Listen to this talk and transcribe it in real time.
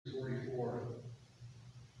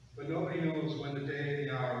But nobody knows when the day and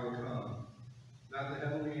the hour will come. Not the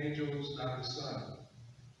heavenly angels, not the Son.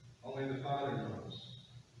 Only the Father knows.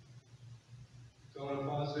 So I want to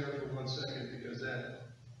pause there for 1 second because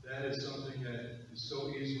that is something that is so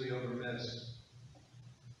easily overmissed.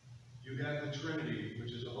 You have the Trinity,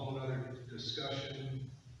 which is a whole other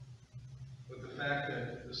discussion. But the fact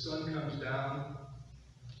that the sun comes down,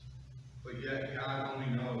 but yet God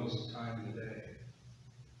only knows the time of the day,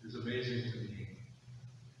 is amazing to me.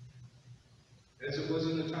 As it was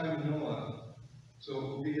in the time of Noah, so it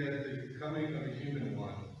will be at the coming of the human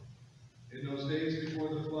one. In those days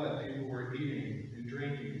before the flood, people were eating and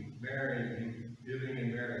drinking, marrying and giving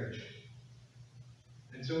in marriage.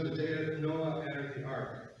 Until the day that Noah entered the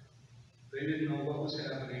ark, they didn't know what was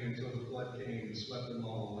happening until the flood came and swept them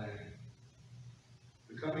all away.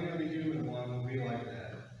 The coming of the human one will be like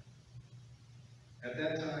that. At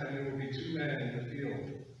that time, there will be 2 men in the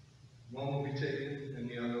field. One will be taken and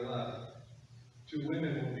the other left. 2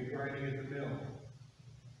 women will be grinding at the mill.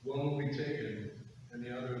 One will be taken and the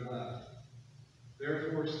other left.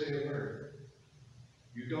 Therefore, stay alert.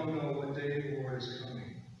 You don't know what day the Lord is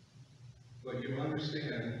coming. But you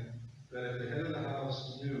understand that if the head of the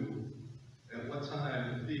house knew at what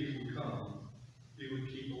time the thief would come, he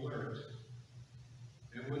would keep alert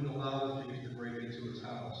and wouldn't allow the thief to break into his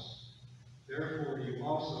house. Therefore, you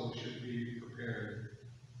also should be prepared,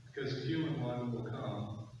 because the human one will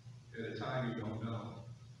come at a time you don't know.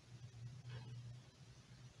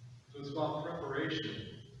 So it's about preparation.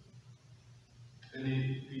 And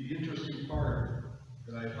the interesting part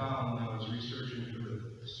that I found when I was researching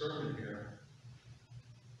for the sermon here,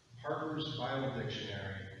 Harper's Bible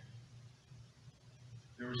Dictionary,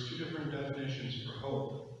 there was 2 different definitions for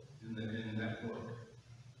hope in that book.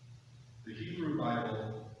 The Hebrew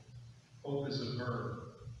Bible, hope is a verb,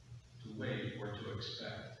 to wait or to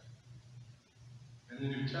expect. In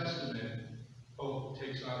the New Testament, hope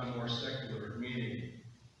takes on a more secular meaning.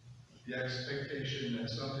 The expectation that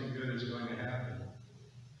something good is going to happen.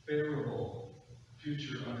 Favorable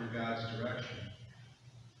future under God's direction.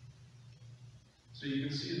 So you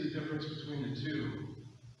can see the difference between the 2.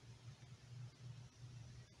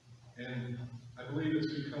 And I believe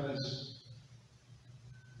it's because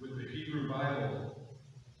with the Hebrew Bible,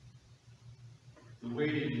 the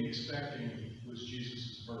waiting and expecting was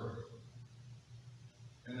Jesus' birth.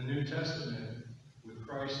 In the New Testament, with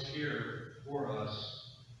Christ here for us,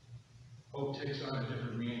 hope takes on a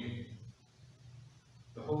different meaning.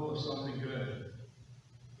 The hope of something good.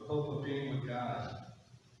 The hope of being with God.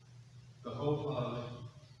 The hope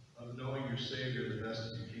of knowing your Savior the best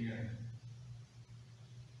that you can.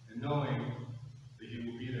 And knowing that He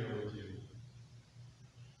will be there with you.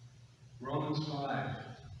 Romans 5,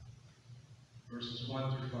 verses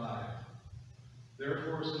 1 through 5.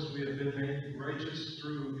 Therefore, since we have been made righteous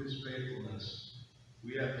through His faithfulness,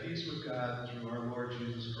 we have peace with God through our Lord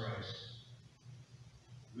Jesus Christ.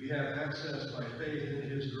 We have access by faith into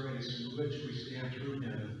His grace, in which we stand through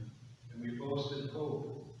Him, and we boast in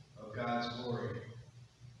hope of God's glory.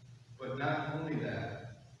 But not only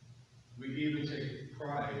that, we even take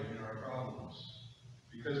pride in our problems,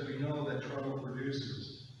 because we know that trouble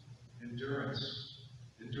produces endurance.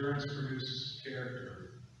 Endurance produces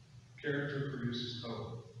character. Character produces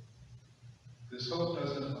hope. This hope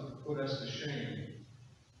doesn't put us to shame,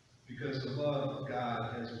 because the love of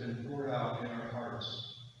God has been poured out in our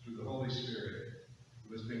hearts through the Holy Spirit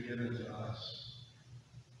who has been given to us.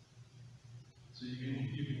 So you can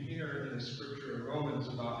hear in the scripture of Romans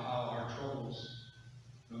about how our troubles,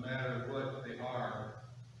 no matter what they are,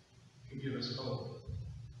 can give us hope,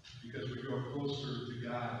 because we grow closer to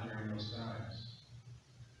God during those times.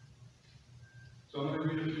 So I'm going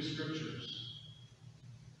to read a few scriptures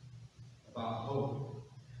about hope.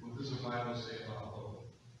 What does the Bible say about hope?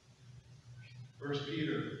 1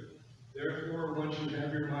 Peter, therefore, once you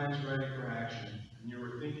have your minds ready for action, and you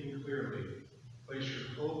are thinking clearly, place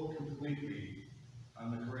your hope completely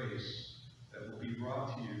on the grace that will be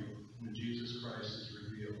brought to you when Jesus Christ is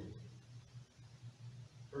revealed.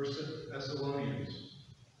 1 Thessalonians,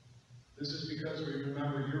 this is because we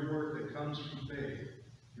remember your work that comes from faith,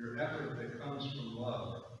 your effort that comes from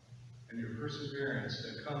love, and your perseverance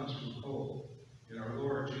that comes from hope in our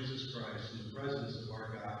Lord Jesus Christ in the presence of our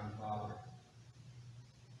God and Father.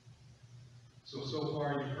 So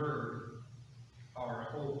far you've heard how our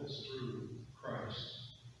hope is through Christ.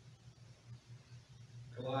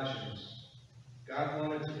 Colossians, God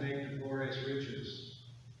wanted to make the glorious riches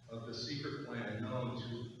of the secret plan known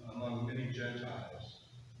to among many Gentiles,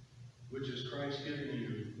 which is Christ giving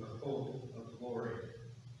you the hope of glory.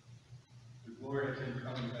 The glory of Him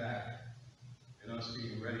coming back and us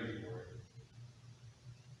being ready for it.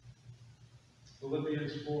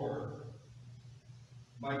 Philippians 4,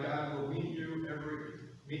 my God will meet your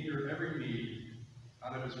every need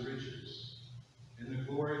out of his riches, in the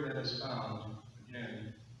glory that is found,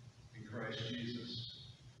 again, in Christ Jesus.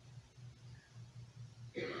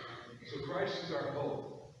 So Christ is our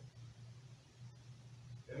hope.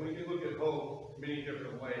 And we can look at hope many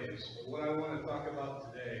different ways. But what I want to talk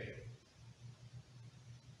about today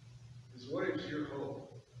is, what is your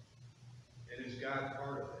hope? And is God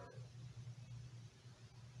part of it?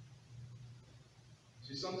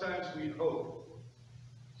 See, sometimes we hope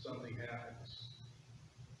something happens.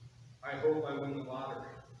 I hope I win the lottery.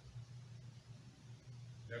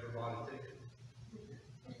 Never bought a ticket.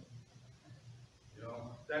 You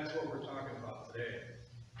know, that's what we're talking about today.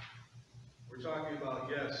 We're talking about,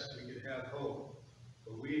 yes, we can have hope,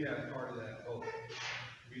 but we have part of that hope.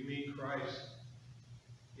 We meet Christ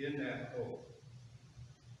in that hope.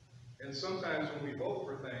 And sometimes when we hope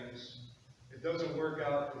for things, it doesn't work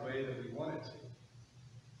out the way that we want it to.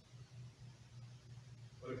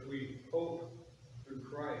 But if we hope through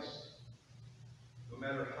Christ, no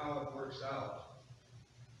matter how it works out,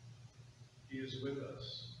 he is with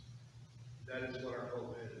us. That is what our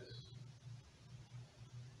hope is.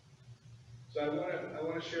 So I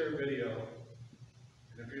want to share a video.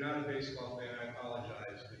 And if you're not a baseball fan, I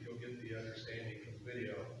apologize, but you'll get the understanding from the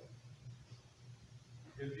video.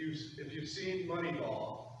 If you've seen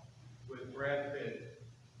Moneyball with Brad Pitt,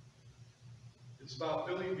 it's about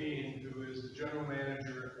Billy Beane, who is the general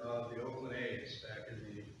manager of the Oakland A's back in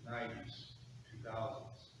the 90s,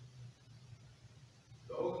 2000s.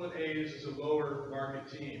 The Oakland A's is a lower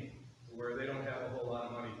market team where they don't have a whole lot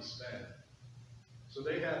of money to spend. So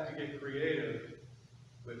they have to get creative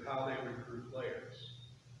with how they recruit players.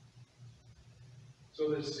 So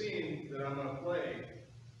the scene that I'm going to play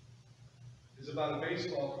is about a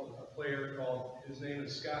baseball player called, his name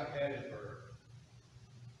is Scott Hadenberg.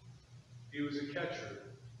 He was a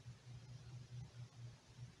catcher,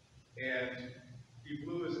 and he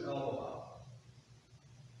blew his elbow out.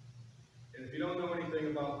 And if you don't know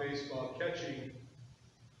anything about baseball, catching,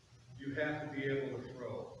 you have to be able to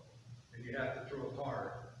throw. And you have to throw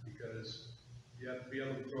hard, because you have to be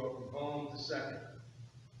able to throw from home to second.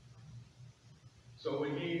 So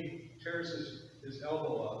when he tears his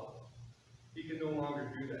elbow up, he can no longer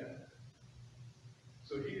do that.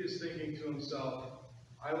 So he is thinking to himself,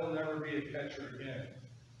 I will never be a catcher again.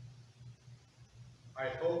 I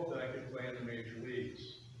hope that I can play in the major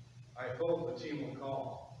leagues. I hope the team will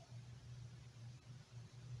call.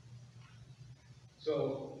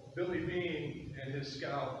 So Billy Beane and his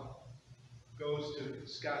scout goes to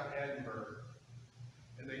Scott Hadenberg,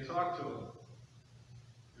 and they talk to him.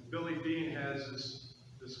 And Billy Beane has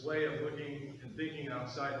this way of looking and thinking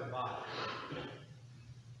outside the box.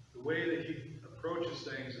 The way that he approaches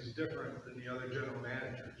things is different than the other general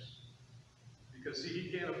managers. Because, see, he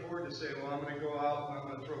can't afford to say, well, I'm going to go out and I'm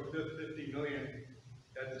going to throw $50 million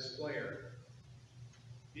at this player.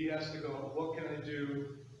 He has to go, what can I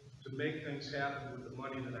do to make things happen with the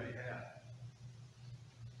money that I have?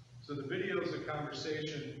 So the video is a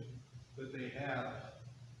conversation that they have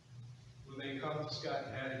when they come to Scott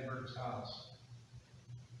Hadenberg's house.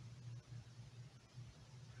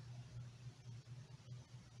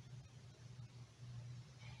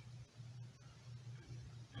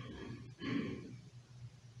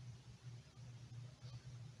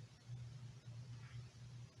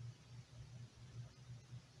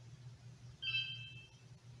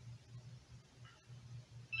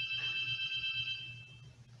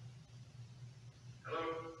 Hello,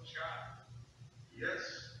 Scott. Yes.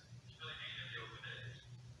 It's Billy Beane of the Oakland A's.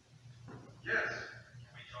 Yes.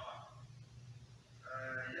 Can we talk?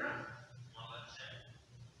 Yeah. You want to let us in?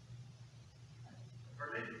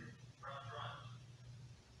 Pardon me? We're on front.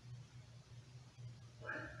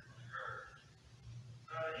 What? On the curb.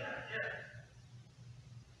 Yeah.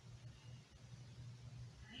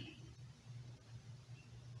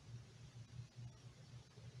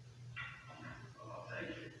 Oh, thank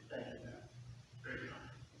you. Thank you, man. Very kind.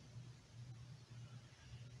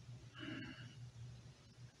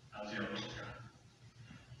 How's the elbow, Scott?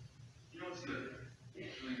 You know, it's good.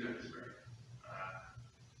 It's really good. It's great.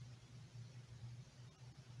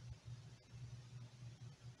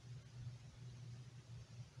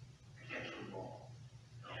 I can't throw the ball.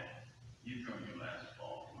 No. You throw your last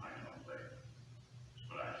ball from my home plate. That's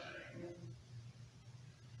what I say.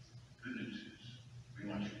 Good news is, we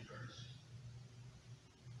want you first.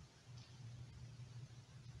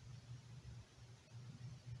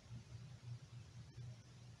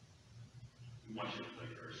 We want you to play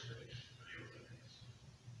first base for the Oakland A's.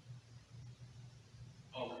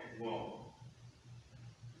 Okay, well,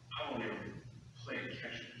 I won't even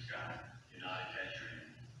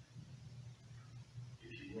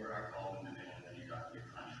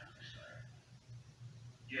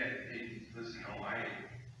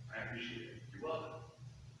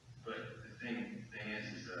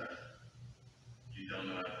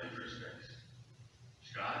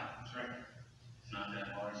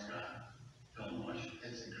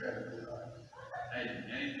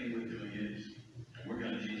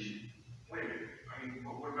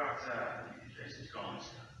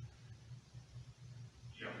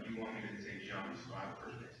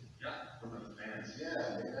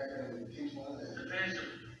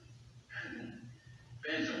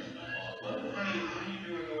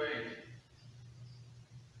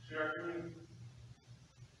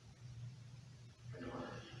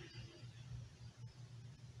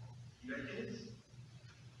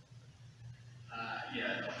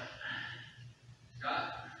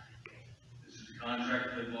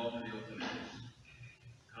involved in the Oakland A's.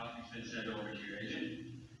 Copy's been sent over to your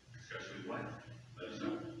agent. Discuss with your wife. Let us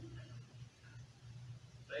know.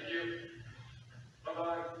 Thank you.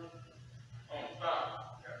 Bye-bye. Oh,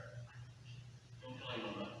 stop. Yeah. Don't tell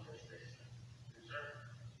anyone about the first base. Yes, sir.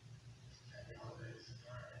 Happy holidays.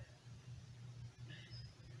 All right.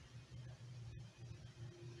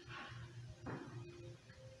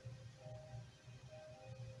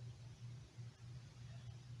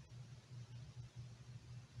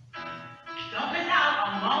 Don't miss out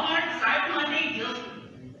on Walmart Cyber Monday deals.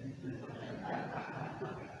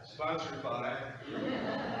 Sponsored by.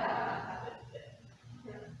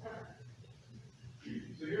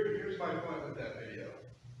 So here's my point with that video.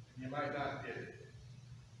 You might not get it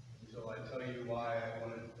until I tell you why I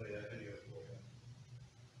wanted to play that video for you.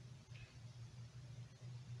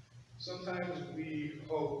 Sometimes we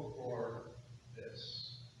hope for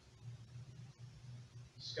this.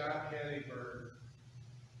 Scott Cantyberg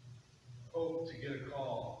hoped to get a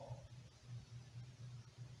call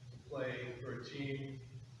to play for a team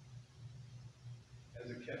as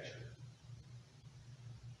a catcher.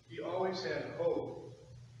 He always had hope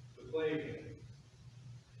to play again,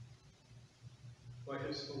 but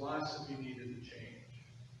his philosophy needed to change.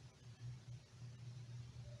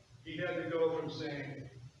 He had to go from saying,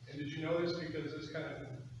 and did you notice, because this kind of,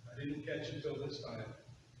 I didn't catch it till this time,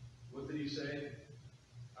 what did he say?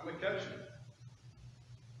 I'm a catcher.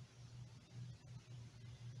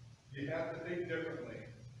 You have to think differently.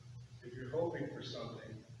 If you're hoping for something,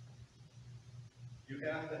 you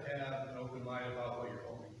have to have an open mind about what you're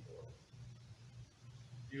hoping for.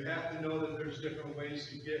 You have to know that there's different ways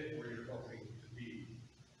to get where you're hoping to be.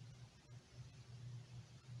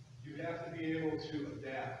 You have to be able to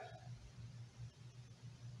adapt.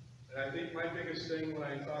 And I think my biggest thing when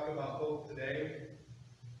I talk about hope today,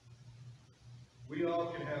 we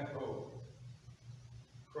all can have hope.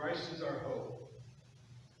 Christ is our hope.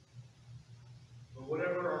 But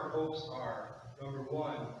whatever our hopes are, number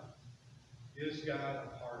one, is God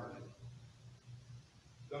a part of it?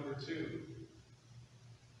 Number two,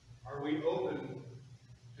 are we open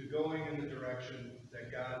to going in the direction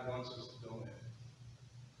that God wants us to go in?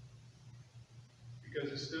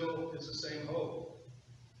 Because it's the same hope.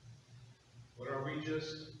 But are we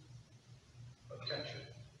just a catcher?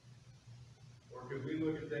 Or could we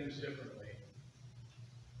look at things differently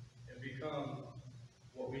and become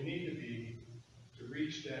what we need to be to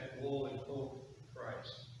reach that goal and hope of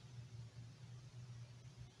Christ?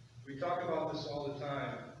 We talk about this all the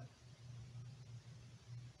time.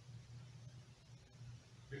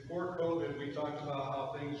 Before COVID, we talked about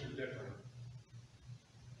how things are different.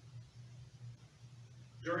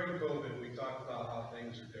 During COVID, we talked about how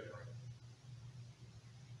things are different.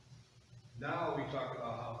 Now we talk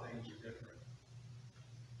about how things are different.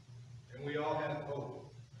 And we all have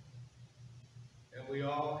hope. And we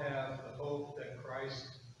all have the hope that Christ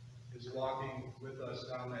is walking with us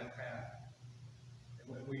down that path.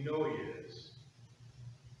 And we know He is.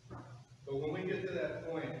 But when we get to that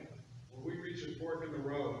point where we reach a fork in the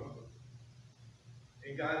road,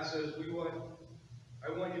 and God says,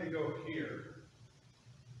 I want you to go here.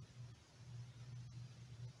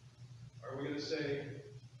 Are we going to say,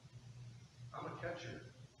 I'm a catcher?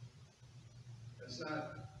 That's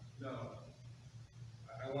not, no.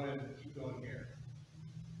 I want to keep going here.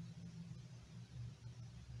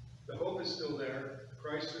 The hope is still there.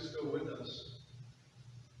 Christ is still with us.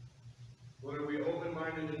 But are we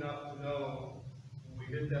open-minded enough to know when we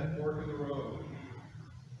hit that fork in the road,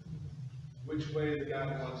 which way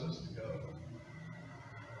God wants us to go?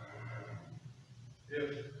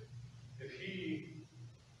 If he,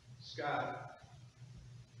 Scott,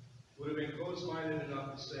 would have been close-minded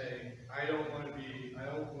enough to say, I don't want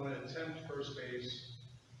to attempt first base,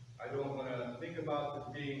 I don't want to think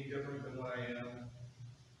about being different than what I am,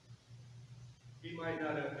 he might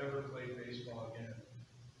not have ever played baseball again,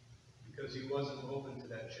 because he wasn't open to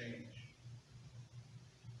that change.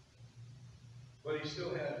 But he still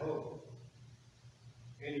had hope.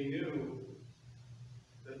 And he knew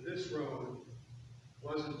that this road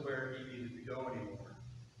wasn't where he needed to go anymore,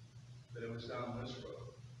 that it was down this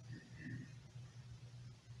road.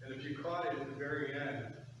 And if you caught it at the very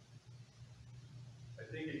end,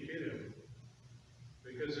 I think it hit him.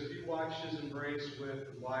 Because if you watched his embrace with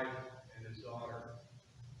his wife and his daughter,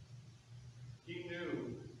 he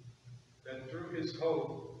knew that through his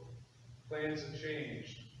hope, plans have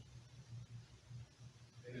changed,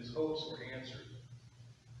 and his hopes were answered.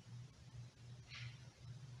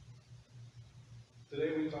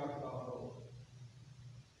 Today we talk about hope.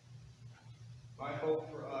 My hope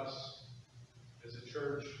for us as a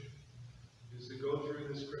church is to go through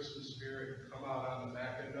this Christmas Christmas spirit come out on the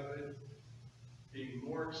back end of it, being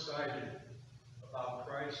more excited about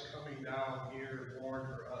Christ coming down here, born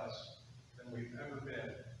for us, than we've ever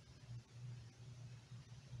been.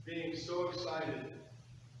 Being so excited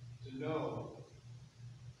to know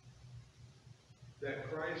that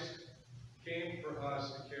Christ came for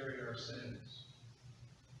us to carry our sins,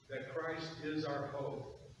 that Christ is our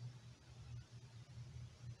hope,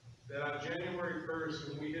 that on January 1st,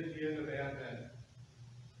 when we hit the end of Advent,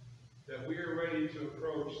 that we are ready to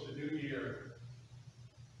approach the new year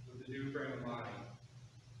with a new frame of mind.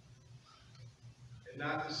 And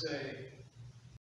not to say,